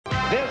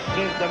This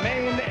is the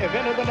main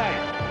event of the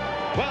night.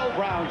 12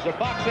 rounds of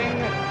boxing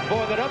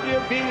for the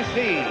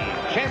WBC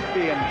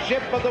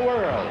Championship of the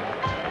World.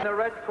 In the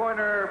red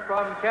corner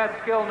from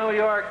Catskill, New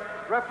York,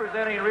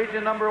 representing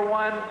region number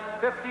 1,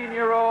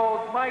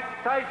 15-year-old Mike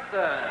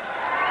Tyson.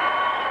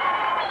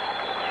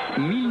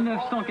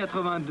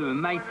 1982,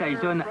 Mike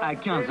Tyson a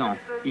 15 ans.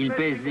 Il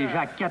pèse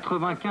déjà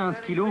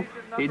 95 kilos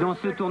et dans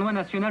ce tournoi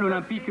national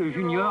olympique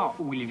junior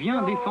où il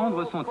vient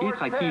défendre son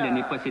titre acquis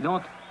l'année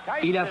précédente,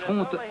 il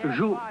affronte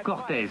Joe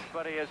Cortez.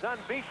 But he is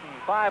unbeaten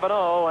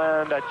 5-0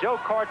 and Joe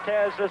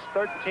Cortez is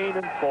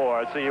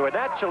 13-4. So you would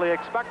naturally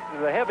expect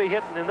the heavy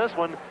hitting in this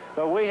one,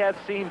 but we have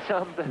seen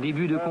some.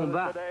 Début de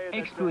combat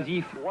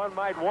explosif,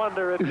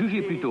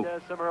 jugé plus tôt.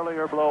 Some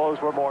earlier blows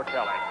were more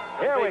telling.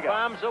 Here we go.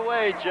 Bombs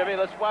away, Jimmy.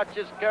 Let's watch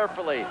this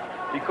carefully.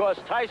 Because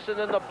Tyson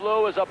in the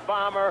blue is a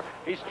bomber.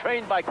 He's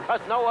trained by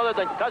no other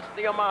than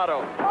Custy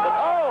Amato.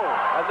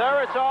 And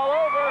there it's all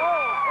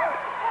over.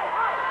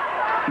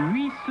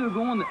 8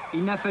 secondes,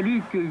 il n'a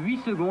fallu que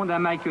 8 secondes à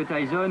Mike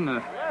Tyson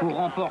pour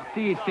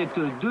remporter cette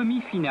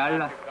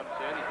demi-finale.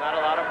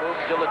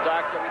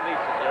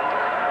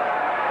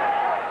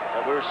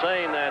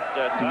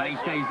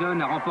 Mike Tyson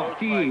a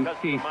remporté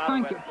ses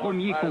 5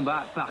 premiers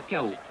combats par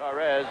KO.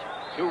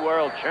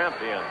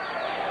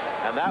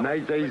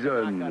 Mike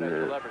Tyson,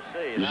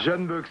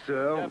 jeune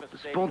boxeur,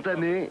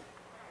 spontané,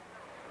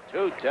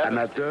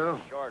 amateur.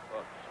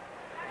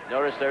 Il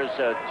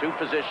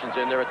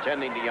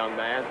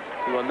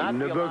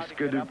ne boxe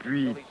que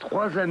depuis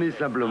 3 années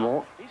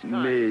simplement,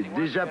 mais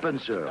déjà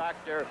puncher.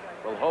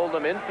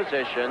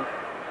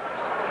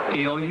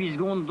 Et en 8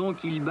 secondes, donc,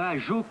 il bat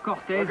Joe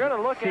Cortez.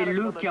 C'est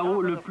le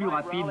KO le plus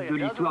rapide de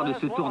l'histoire de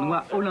ce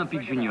tournoi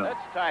olympique junior.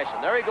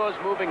 There he goes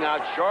moving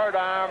out, short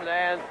armed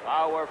and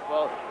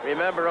powerful.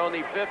 Remember,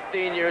 only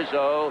 15 years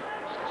old.